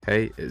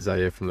Hey, it's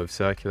Zaire from Live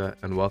Circular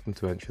and welcome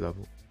to Entry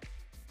Level.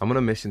 I'm on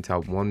a mission to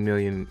help 1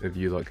 million of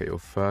you lot get your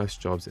first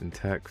jobs in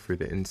tech through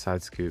the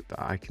inside scoop that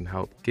I can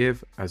help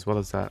give, as well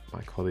as that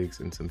my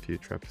colleagues in some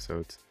future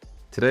episodes.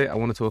 Today, I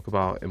want to talk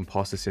about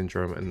imposter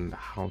syndrome and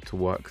how to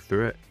work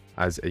through it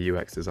as a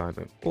UX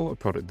designer or a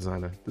product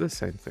designer. They're the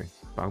same thing,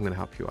 but I'm going to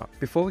help you out.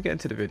 Before we get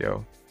into the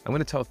video, I'm going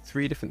to tell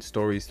 3 different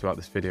stories throughout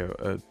this video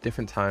of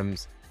different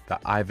times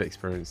that I've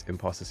experienced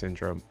imposter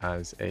syndrome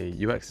as a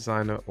UX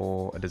designer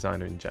or a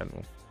designer in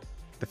general.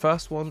 The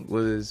first one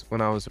was when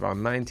I was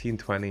around 19,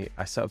 20.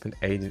 I set up an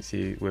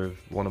agency with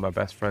one of my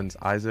best friends,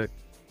 Isaac,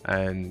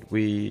 and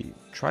we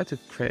tried to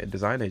create a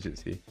design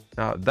agency.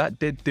 Now, that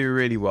did do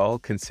really well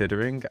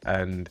considering,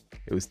 and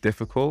it was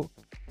difficult.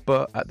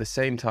 But at the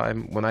same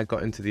time, when I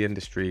got into the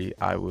industry,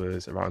 I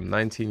was around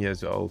 19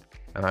 years old,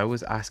 and I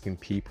was asking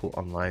people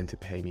online to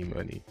pay me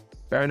money.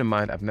 Bearing in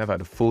mind, I've never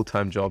had a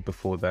full-time job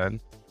before then,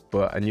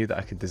 but I knew that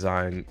I could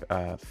design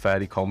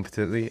fairly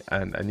competently,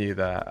 and I knew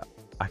that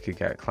I could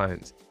get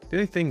clients. The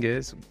only thing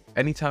is,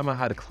 anytime I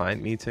had a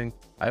client meeting,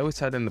 I always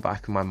had in the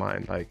back of my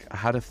mind, like I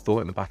had a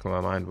thought in the back of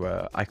my mind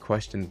where I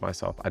questioned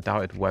myself. I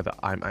doubted whether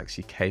I'm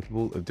actually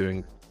capable of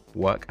doing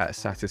work at a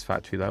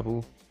satisfactory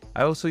level.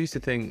 I also used to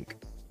think,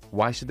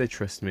 why should they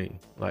trust me?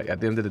 Like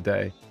at the end of the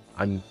day,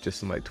 I'm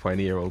just some like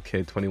 20-year-old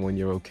kid,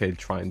 21-year-old kid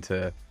trying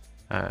to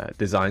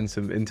design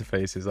some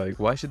interfaces. Like,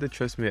 why should they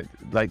trust me?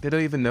 Like, they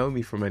don't even know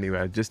me from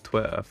anywhere, just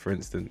Twitter, for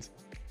instance.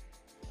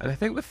 And I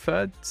think the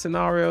third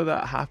scenario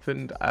that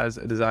happened as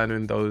a designer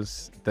in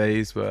those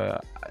days were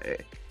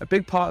a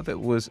big part of it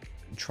was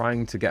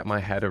trying to get my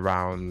head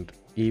around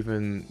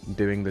even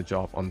doing the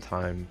job on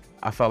time.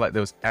 I felt like there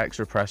was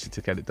extra pressure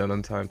to get it done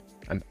on time,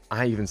 and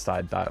I even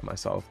started doubting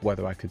myself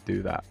whether I could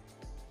do that.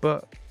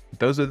 But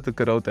those were the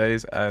good old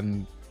days,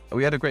 and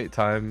we had a great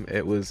time.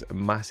 It was a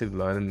massive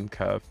learning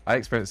curve. I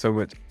experienced so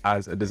much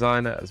as a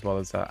designer as well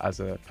as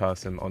a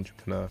person,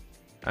 entrepreneur.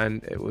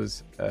 And it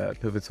was a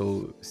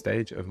pivotal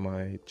stage of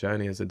my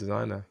journey as a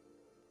designer.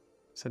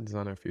 I said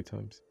designer a few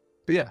times.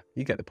 But yeah,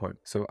 you get the point.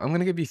 So I'm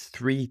going to give you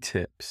 3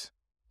 tips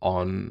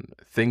on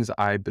things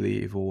that I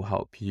believe will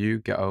help you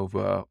get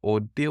over or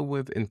deal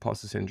with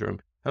imposter syndrome.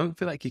 I don't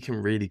feel like you can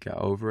really get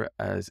over it,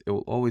 as it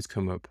will always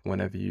come up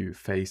whenever you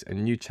face a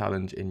new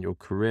challenge in your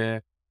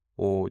career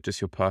or just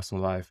your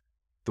personal life.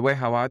 The way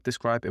how I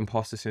describe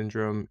imposter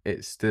syndrome,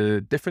 it's the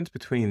difference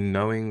between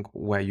knowing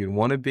where you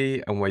want to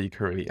be and where you're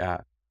currently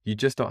at. You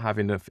just don't have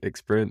enough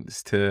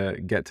experience to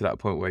get to that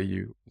point where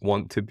you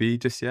want to be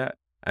just yet.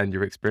 And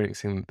you're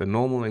experiencing the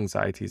normal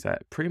anxieties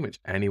that pretty much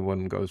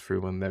anyone goes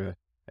through when they're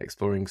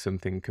exploring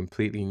something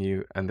completely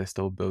new and they're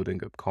still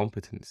building up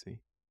competency.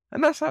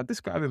 And that's how I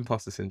describe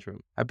imposter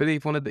syndrome. I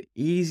believe one of the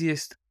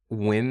easiest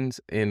wins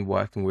in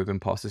working with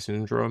imposter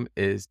syndrome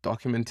is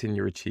documenting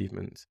your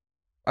achievements.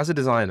 As a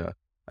designer,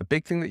 a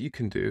big thing that you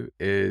can do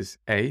is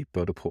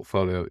build a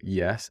portfolio.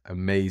 Yes,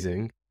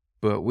 amazing.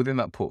 But within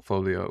that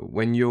portfolio,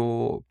 when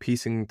you're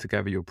piecing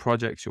together your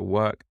projects, your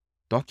work,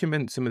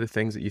 document some of the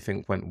things that you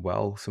think went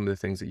well, some of the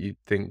things that you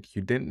think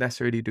you didn't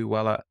necessarily do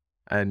well at,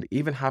 and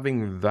even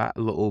having that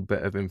little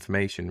bit of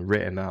information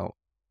written out.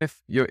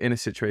 If you're in a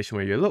situation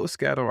where you're a little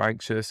scared or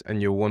anxious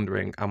and you're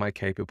wondering, am I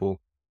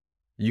capable?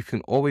 You can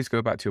always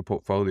go back to your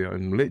portfolio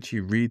and literally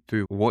read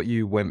through what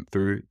you went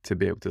through to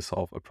be able to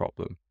solve a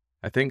problem.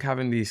 I think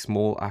having these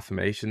small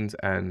affirmations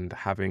and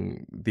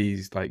having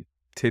these like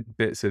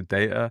tidbits of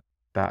data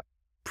that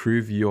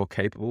prove you're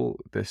capable,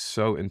 they're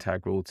so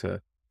integral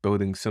to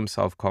building some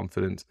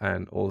self-confidence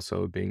and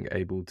also being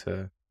able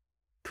to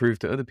prove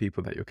to other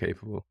people that you're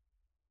capable.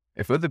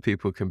 If other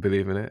people can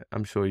believe in it,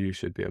 I'm sure you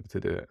should be able to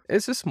do it.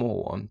 It's a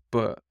small one,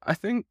 but I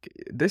think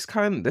this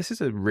is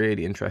a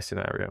really interesting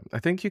area. I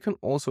think you can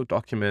also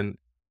document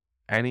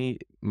any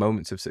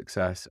moments of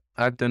success.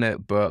 I've done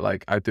it, but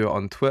like I do it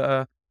on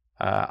Twitter.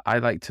 I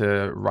like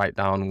to write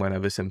down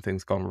whenever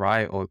something's gone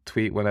right or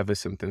tweet whenever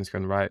something's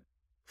gone right.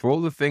 For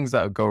all the things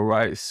that go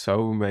right,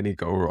 so many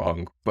go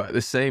wrong. But at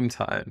the same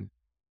time,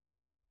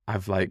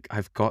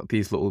 I've got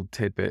these little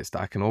tidbits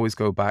that I can always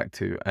go back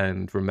to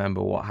and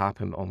remember what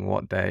happened on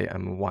what day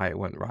and why it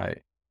went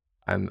right.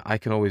 And I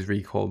can always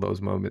recall those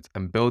moments,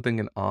 and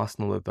building an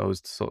arsenal of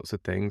those sorts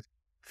of things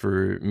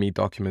through me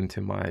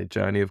documenting my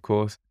journey, of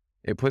course,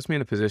 it puts me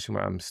in a position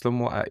where I'm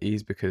somewhat at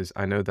ease because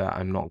I know that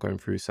I'm not going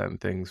through certain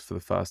things for the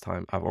first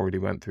time. I've already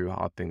went through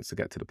hard things to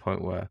get to the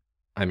point where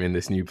I'm in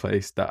this new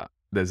place that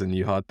there's a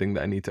new hard thing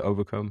that I need to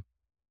overcome.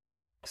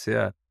 So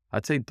yeah,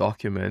 I'd say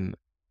document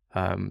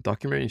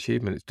your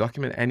achievements,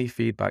 document any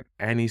feedback,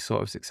 any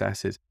sort of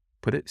successes,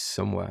 put it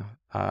somewhere.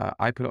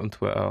 I put it on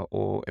Twitter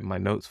or in my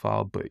notes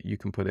file, but you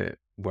can put it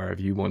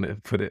wherever you want to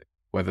put it,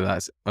 whether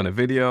that's on a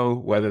video,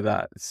 whether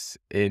that's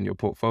in your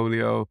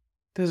portfolio,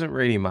 doesn't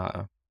really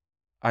matter.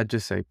 I'd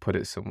just say put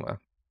it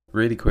somewhere.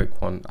 Really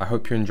quick one. I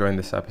hope you're enjoying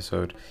this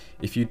episode.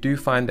 If you do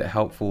find it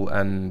helpful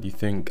and you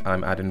think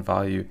I'm adding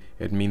value,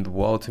 it'd mean the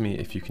world to me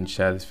if you can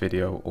share this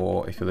video,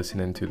 or if you're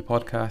listening to the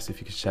podcast, if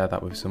you could share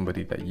that with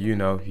somebody that you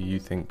know who you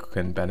think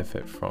can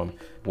benefit from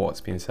what's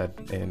being said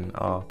in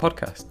our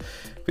podcast.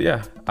 But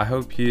yeah, I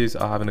hope you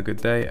are having a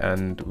good day,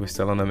 and we're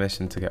still on a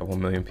mission to get 1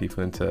 million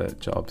people into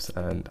jobs,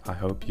 and I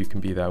hope you can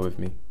be there with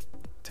me.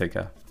 Take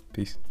care.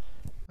 Peace.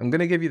 I'm going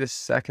to give you the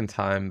second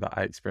time that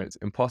I experienced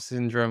imposter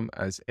syndrome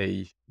as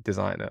a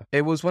designer.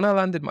 It was when I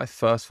landed my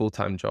first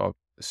full-time job.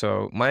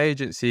 So my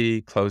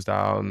agency closed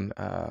down.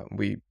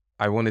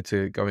 I wanted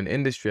to go in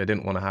industry. I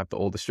didn't want to have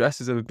all the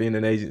stresses of being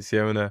an agency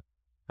owner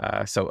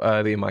so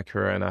early in my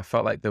career, and I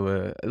felt like there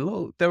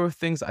were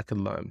things I could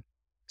learn.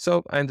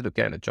 So I ended up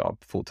getting a job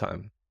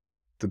full-time.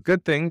 The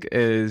good thing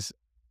is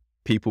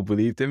people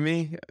believed in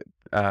me.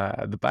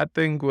 The bad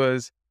thing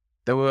was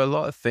there were a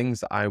lot of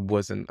things that I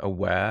wasn't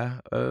aware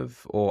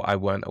of, or I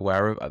weren't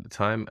aware of at the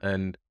time.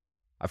 And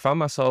I found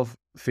myself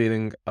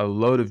feeling a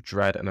load of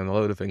dread and a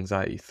load of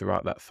anxiety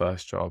throughout that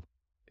first job.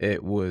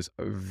 It was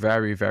a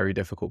very, very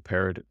difficult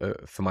period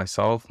for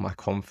myself, my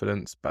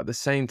confidence. But at the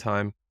same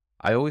time,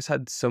 I always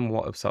had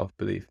somewhat of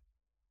self-belief.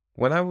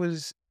 When I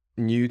was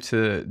new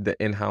to the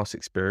in-house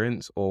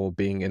experience or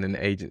being in an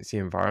agency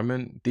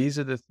environment, these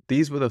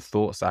were the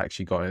thoughts that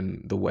actually got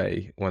in the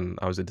way when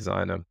I was a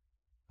designer.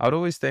 I would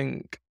always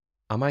think,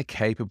 am I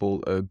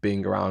capable of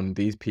being around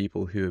these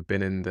people who have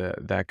been in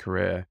their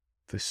career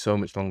for so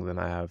much longer than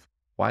I have?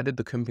 Why did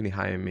the company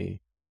hire me?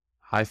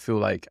 I feel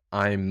like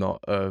I'm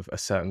not of a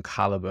certain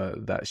caliber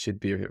that should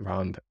be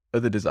around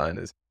other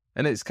designers.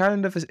 And it's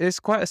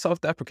quite a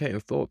self-deprecating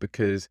thought,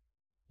 because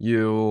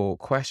you're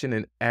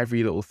questioning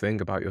every little thing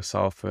about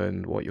yourself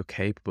and what you're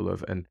capable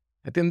of. And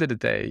at the end of the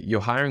day,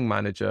 your hiring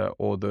manager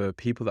or the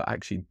people that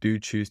actually do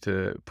choose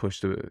to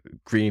push the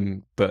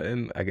green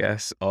button, I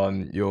guess,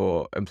 on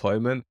your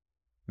employment,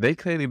 they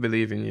clearly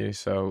believe in you.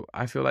 So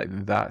I feel like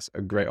that's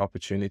a great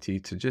opportunity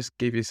to just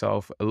give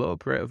yourself a little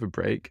bit of a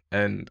break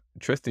and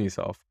trust in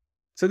yourself.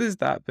 So there's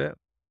that bit.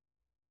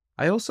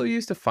 I also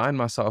used to find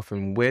myself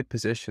in weird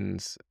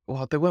positions.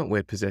 Well, they weren't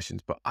weird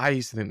positions, but I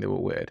used to think they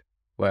were weird,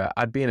 where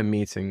I'd be in a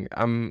meeting.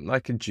 I'm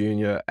like a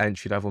junior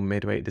entry-level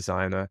midweight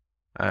designer,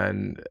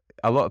 and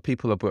a lot of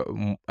people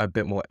are a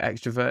bit more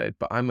extroverted,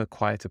 but I'm a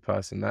quieter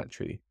person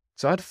naturally.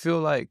 So I'd feel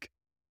like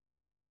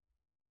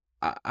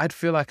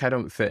I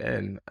don't fit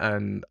in,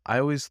 and I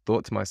always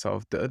thought to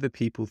myself, do other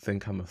people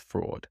think I'm a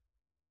fraud?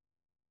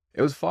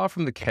 It was far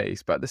from the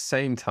case, but at the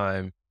same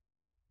time,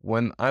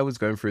 when I was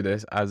going through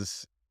this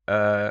as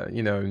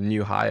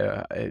new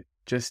hire, it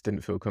just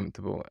didn't feel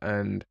comfortable.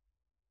 And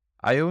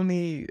I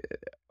only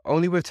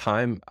with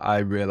time, I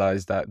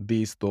realized that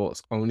these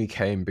thoughts only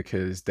came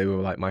because they were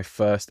like my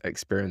first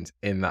experience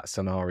in that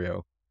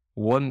scenario.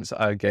 Once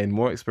I gained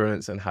more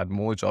experience and had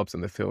more jobs in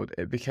the field,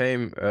 it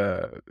became,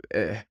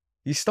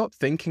 you stop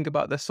thinking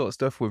about this sort of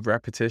stuff with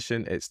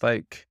repetition. It's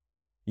like,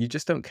 you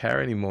just don't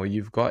care anymore.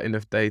 You've got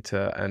enough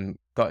data and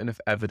got enough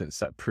evidence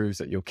that proves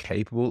that you're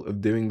capable of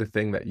doing the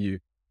thing that you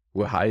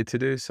were hired to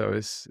do. So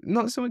it's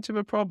not so much of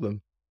a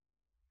problem.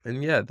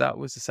 And yeah, that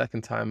was the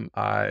second time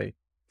I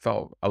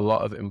felt a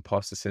lot of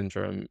imposter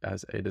syndrome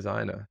as a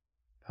designer.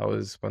 That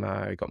was when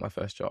I got my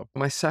first job.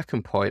 My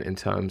second point in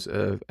terms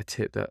of a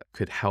tip that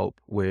could help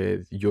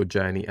with your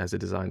journey as a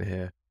designer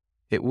here,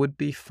 it would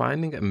be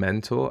finding a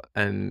mentor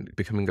and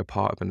becoming a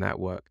part of a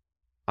network.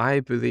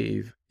 I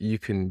believe you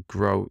can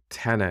grow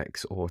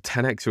 10x or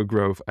 10x your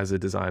growth as a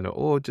designer,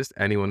 or just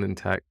anyone in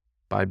tech,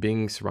 by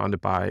being surrounded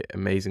by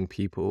amazing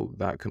people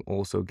that can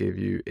also give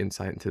you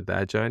insight into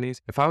their journeys.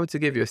 If I were to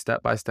give you a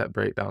step-by-step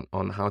breakdown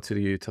on how to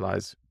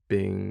utilize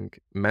being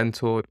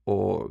mentored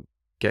or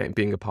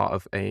being a part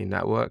of a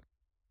network,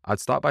 I'd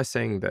start by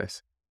saying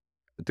this.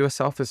 Do a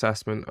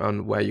self-assessment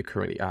on where you're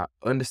currently at.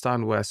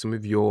 Understand where some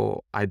of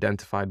your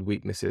identified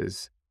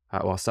weaknesses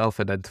or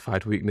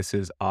self-identified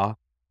weaknesses are.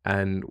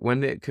 And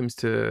when it comes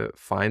to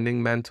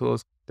finding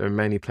mentors, there are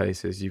many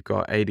places. You've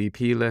got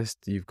ADP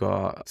list, you've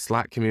got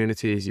Slack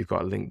communities, you've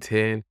got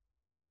LinkedIn,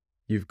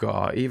 you've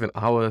got even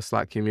our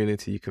Slack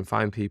community. You can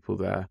find people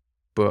there.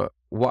 But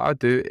what I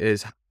do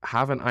is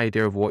have an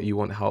idea of what you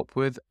want help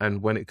with.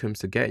 And when it comes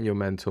to getting your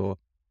mentor,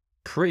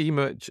 pretty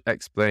much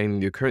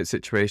explain your current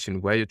situation,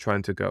 where you're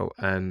trying to go,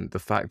 and the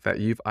fact that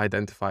you've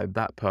identified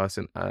that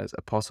person as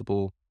a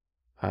possible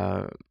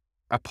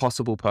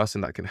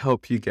person that can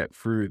help you get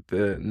through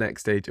the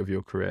next stage of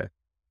your career.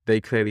 They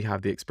clearly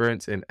have the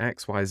experience in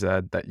X, Y, Z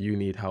that you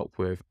need help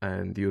with,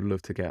 and you'd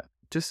love to get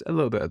just a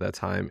little bit of their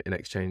time in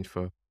exchange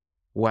for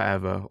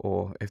whatever,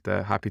 or if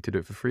they're happy to do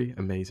it for free,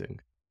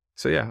 amazing.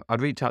 So yeah,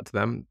 I'd reach out to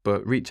them,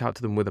 but reach out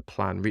to them with a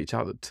plan, reach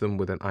out to them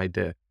with an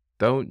idea.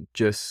 Don't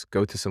just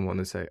go to someone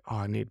and say, oh,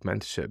 I need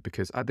mentorship,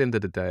 because at the end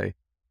of the day,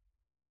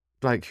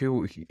 like,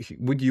 who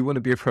would you want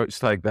to be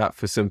approached like that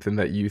for something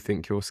that you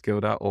think you're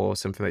skilled at or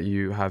something that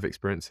you have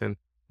experience in?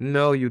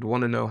 No, you'd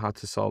want to know how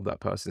to solve that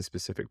person's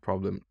specific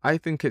problem. I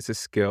think it's a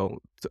skill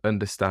to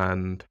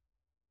understand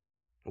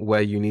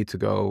where you need to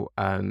go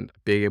and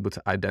being able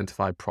to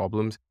identify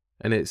problems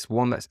And it's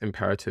one that's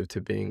imperative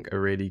to being a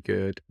really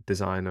good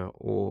designer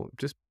or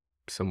just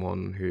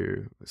someone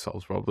who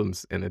solves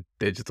problems in a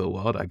digital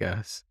world, I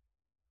guess.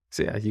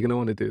 So yeah, you're gonna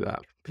want to do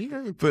that.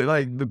 But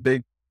like the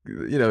big,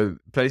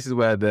 places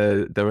where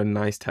there are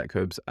nice tech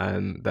hubs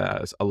and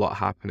there's a lot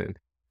happening.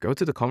 Go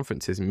to the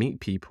conferences, meet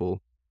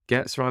people,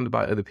 get surrounded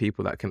by other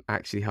people that can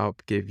actually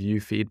help give you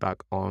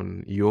feedback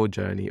on your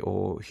journey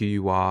or who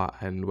you are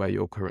and where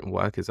your current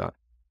work is at.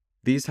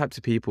 These types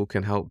of people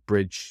can help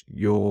bridge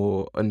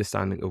your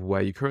understanding of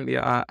where you currently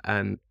are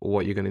and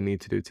what you're going to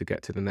need to do to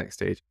get to the next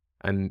stage.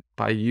 And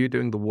by you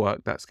doing the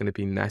work that's going to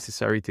be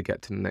necessary to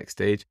get to the next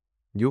stage,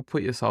 you'll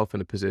put yourself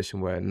in a position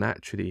where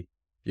naturally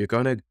you're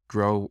going to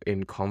grow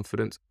in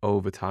confidence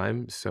over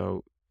time.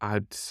 So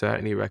I'd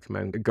certainly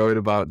recommend going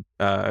about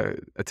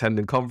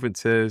attending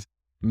conferences,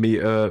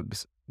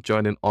 meetups,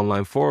 joining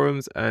online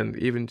forums, and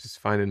even just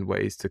finding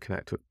ways to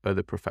connect with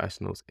other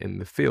professionals in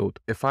the field.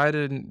 If I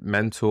didn't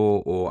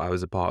mentor or I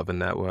was a part of a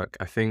network,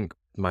 I think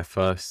my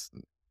first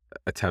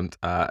attempt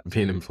at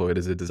being employed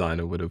as a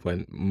designer would have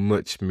went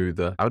much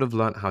smoother. I would have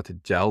learned how to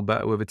gel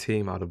better with a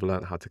team. I would have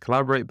learned how to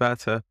collaborate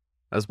better.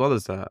 As well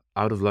as that,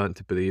 I would have learned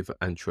to believe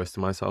and trust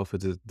myself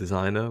as a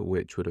designer,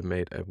 which would have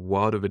made a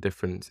world of a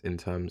difference in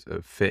terms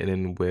of fitting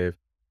in with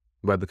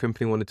where the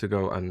company wanted to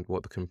go and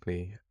what the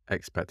company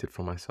expected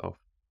from myself.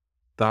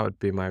 That would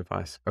be my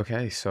advice.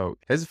 Okay, so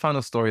here's the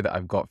final story that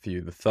I've got for you.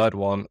 The third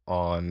one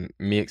on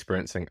me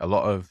experiencing a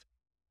lot of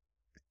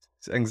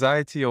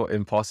anxiety or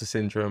imposter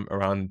syndrome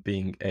around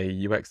being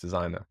a UX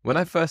designer. When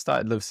I first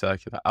started Love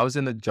Circular, I was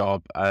in a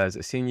job as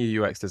a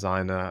senior UX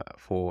designer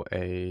for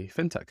a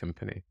fintech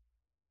company.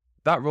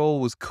 That role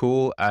was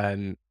cool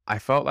and I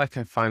felt like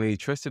I finally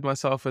trusted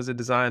myself as a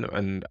designer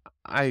and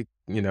I,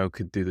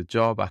 could do the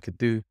job. I could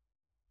do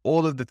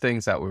all of the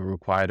things that were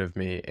required of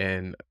me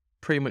in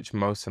pretty much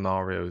most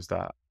scenarios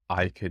that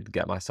I could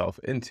get myself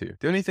into.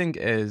 The only thing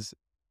is,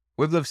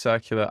 with Love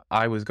Circular,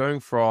 I was going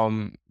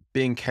from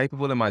being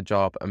capable in my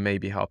job and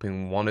maybe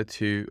helping one or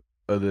two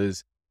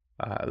others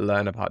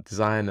learn about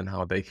design and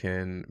how they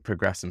can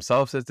progress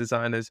themselves as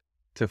designers,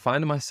 to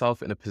finding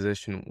myself in a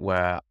position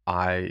where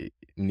I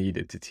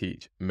needed to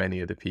teach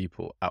many other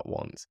people at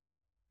once.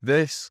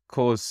 This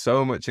caused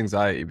so much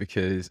anxiety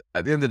because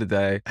at the end of the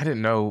day, I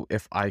didn't know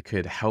if I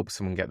could help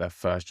someone get their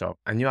first job.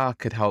 I knew I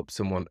could help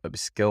someone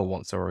upskill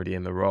once they're already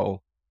in the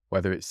role,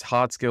 whether it's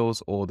hard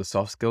skills or the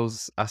soft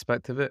skills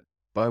aspect of it.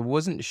 But I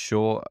wasn't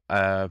sure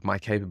of my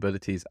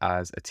capabilities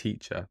as a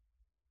teacher.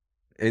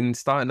 In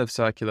starting Love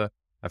Circular,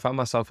 I found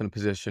myself in a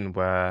position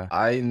where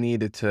I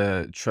needed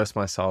to trust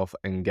myself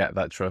and get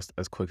that trust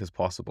as quick as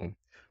possible.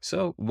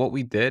 So what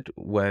we did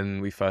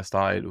when we first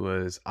started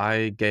was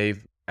I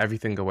gave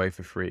everything away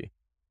for free.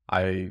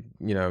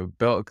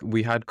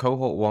 We had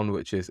cohort one,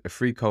 which is a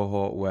free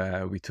cohort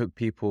where we took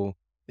people,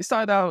 it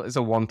started out as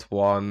a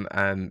one-to-one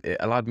and it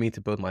allowed me to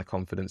build my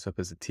confidence up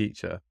as a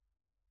teacher.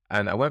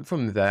 And I went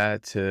from there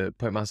to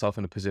put myself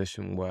in a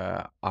position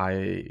where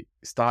I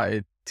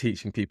started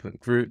teaching people in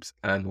groups,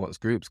 and once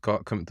groups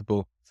got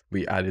comfortable,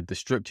 we added the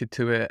structure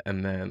to it.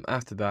 And then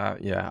after that,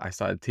 I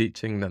started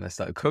teaching, then I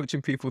started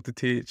coaching people to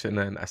teach, and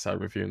then I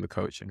started reviewing the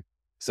coaching.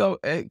 So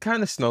it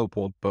kind of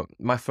snowballed, but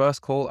my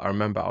first call, I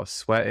remember I was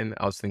sweating.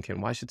 I was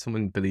thinking, why should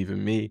someone believe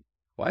in me?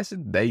 Why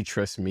should they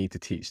trust me to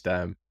teach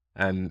them?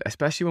 And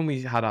especially when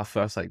we had our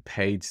first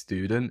paid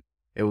student,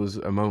 it was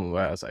a moment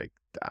where I was like,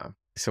 damn,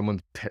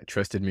 someone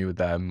trusted me with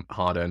their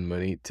hard-earned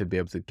money to be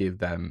able to give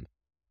them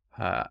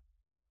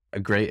a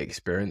great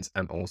experience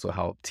and also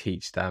help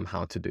teach them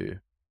how to do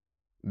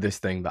this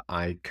thing that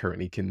I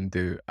currently can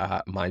do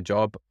at my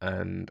job,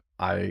 and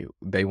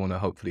they want to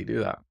hopefully do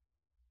that.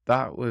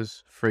 That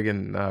was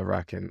friggin'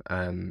 nerve-wracking,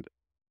 and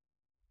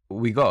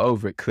we got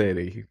over it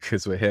clearly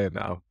because we're here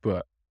now,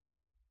 but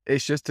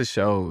it's just to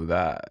show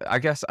that, I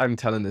guess I'm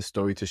telling this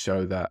story to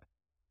show that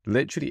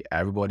literally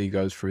everybody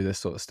goes through this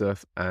sort of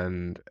stuff,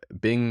 and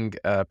being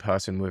a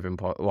person with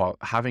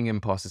having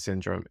imposter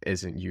syndrome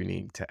isn't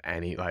unique to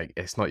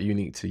it's not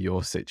unique to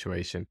your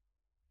situation.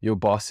 Your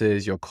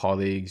bosses, your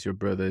colleagues, your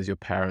brothers, your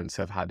parents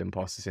have had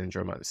imposter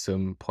syndrome at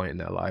some point in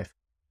their life.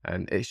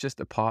 And it's just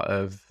a part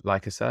of,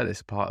 like I said, it's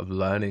a part of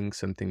learning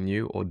something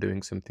new or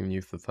doing something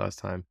new for the first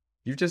time.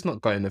 You've just not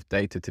got enough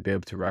data to be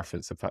able to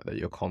reference the fact that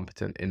you're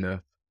competent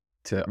enough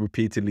to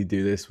repeatedly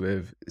do this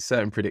with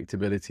certain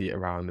predictability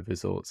around the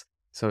results.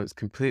 So it's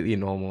completely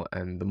normal,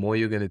 and the more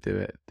you're going to do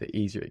it, the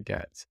easier it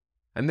gets.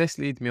 And this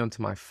leads me on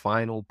to my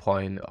final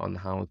point on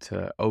how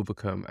to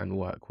overcome and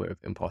work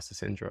with imposter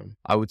syndrome.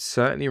 I would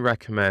certainly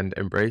recommend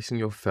embracing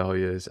your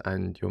failures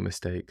and your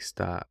mistakes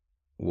that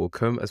will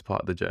come as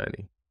part of the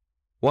journey.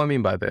 What I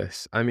mean by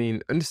this, I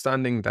mean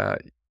understanding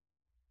that,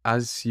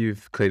 as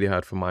you've clearly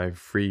heard from my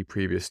 3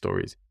 previous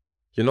stories,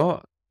 you're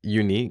not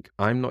unique.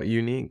 I'm not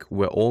unique.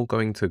 We're all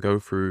going to go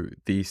through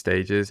these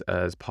stages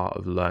as part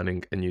of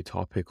learning a new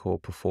topic or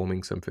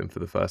performing something for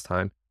the first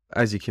time.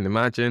 As you can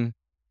imagine,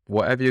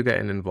 whatever you're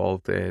getting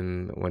involved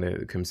in when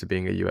it comes to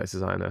being a UX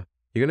designer,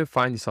 you're going to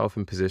find yourself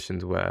in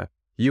positions where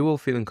you will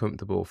feel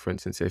uncomfortable. For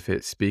instance, if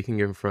it's speaking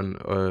in front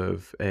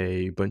of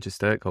a bunch of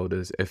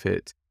stakeholders, if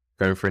it's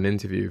going for an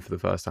interview for the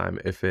first time,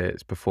 if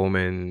it's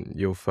performing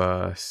your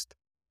first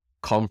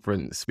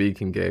conference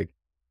speaking gig,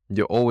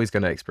 you're always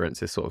going to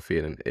experience this sort of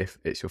feeling if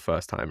it's your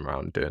first time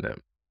around doing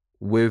it.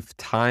 With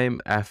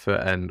time,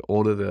 effort, and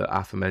all of the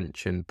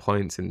aforementioned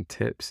points and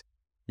tips,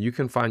 you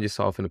can find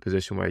yourself in a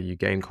position where you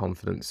gain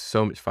confidence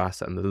so much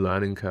faster, and the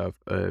learning curve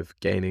of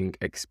gaining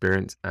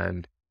experience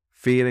and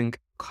feeling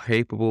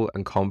capable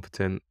and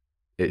competent,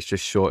 it's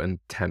just shortened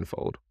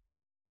tenfold.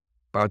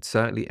 But I'd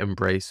certainly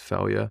embrace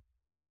failure.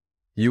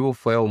 You will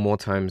fail more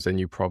times than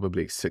you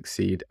probably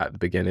succeed at the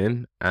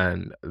beginning,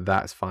 and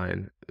that's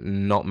fine.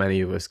 Not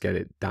many of us get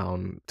it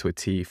down to a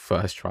T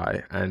first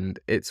try, and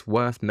it's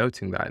worth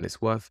noting that, and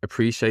it's worth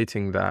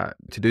appreciating that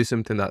to do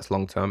something that's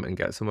long term and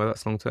get somewhere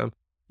that's long term,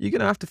 you're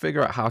gonna have to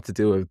figure out how to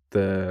deal with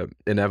the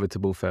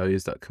inevitable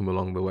failures that come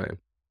along the way.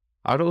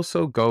 I'd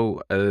also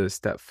go a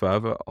step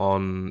further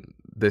on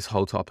this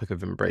whole topic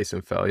of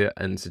embracing failure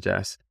and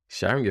suggest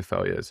sharing your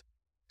failures.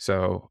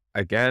 So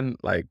again,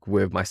 like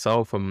with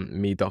myself and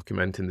me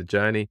documenting the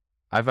journey,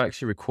 I've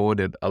actually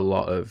recorded a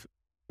lot of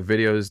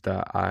videos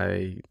that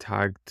I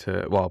tagged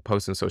to, well,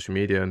 post on social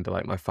media under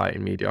like my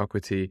fighting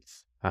mediocrity,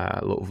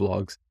 little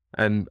vlogs.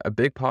 And a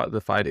big part of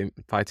the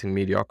fighting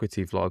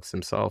mediocrity vlogs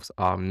themselves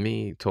are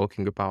me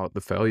talking about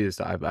the failures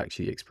that I've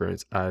actually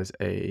experienced as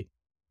a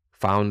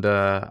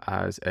founder,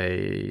 as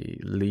a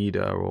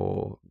leader,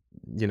 or,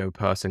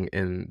 person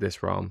in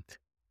this realm.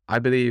 I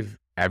believe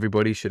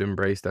everybody should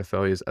embrace their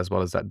failures as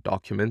well as that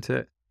document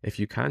it. If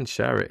you can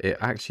share it, it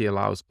actually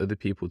allows other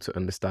people to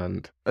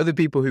understand, other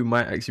people who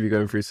might actually be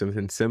going through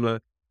something similar,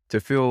 to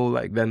feel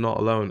like they're not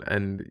alone.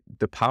 And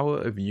the power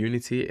of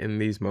unity in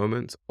these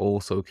moments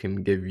also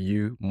can give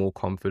you more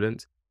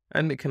confidence,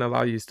 and it can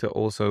allow you to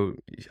also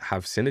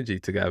have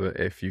synergy together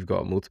if you've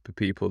got multiple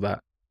people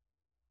that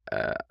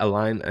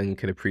align and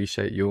can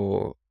appreciate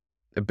your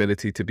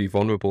ability to be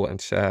vulnerable and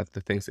share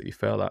the things that you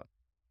fail at.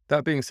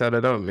 That being said,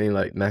 I don't mean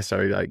like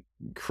necessarily like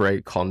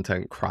create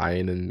content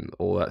crying and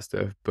all that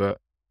stuff,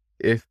 but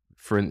if,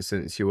 for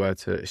instance, you were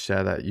to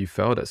share that you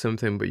failed at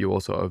something, but you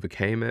also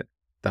overcame it,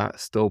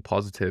 that's still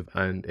positive,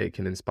 and it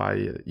can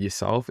inspire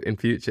yourself in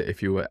future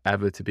if you were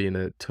ever to be in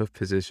a tough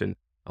position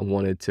and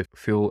wanted to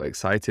feel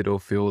excited or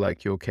feel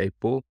like you're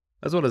capable,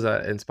 as well as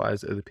that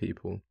inspires other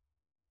people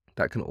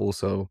that can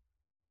also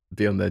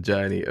be on their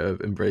journey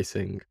of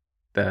embracing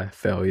their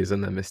failures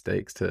and their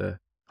mistakes to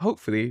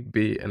hopefully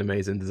be an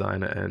amazing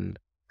designer and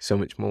so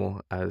much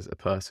more as a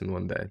person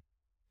one day.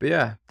 But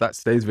yeah,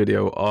 that's today's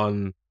video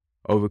on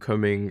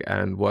overcoming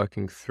and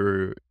working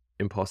through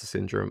imposter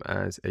syndrome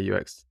as a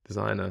UX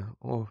designer,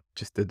 or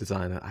just a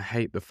designer. I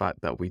hate the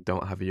fact that we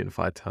don't have a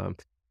unified term,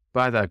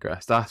 but I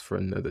digress. That's for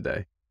another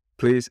day.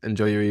 Please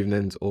enjoy your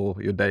evenings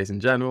or your days in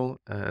general,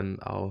 and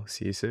I'll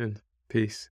see you soon. Peace.